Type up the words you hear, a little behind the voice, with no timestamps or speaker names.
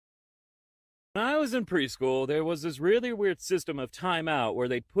When I was in preschool, there was this really weird system of timeout where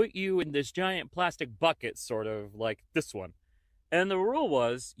they'd put you in this giant plastic bucket, sort of like this one. And the rule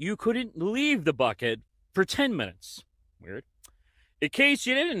was you couldn't leave the bucket for 10 minutes. Weird. In case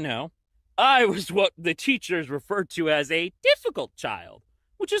you didn't know, I was what the teachers referred to as a difficult child,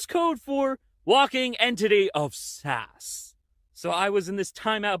 which is code for walking entity of sass. So I was in this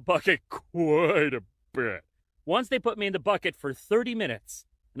timeout bucket quite a bit. Once they put me in the bucket for 30 minutes,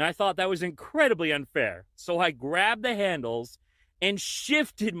 and I thought that was incredibly unfair. So I grabbed the handles and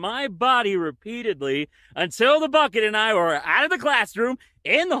shifted my body repeatedly until the bucket and I were out of the classroom,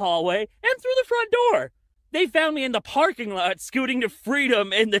 in the hallway, and through the front door. They found me in the parking lot scooting to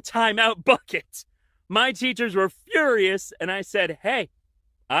freedom in the timeout bucket. My teachers were furious, and I said, hey,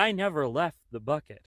 I never left the bucket.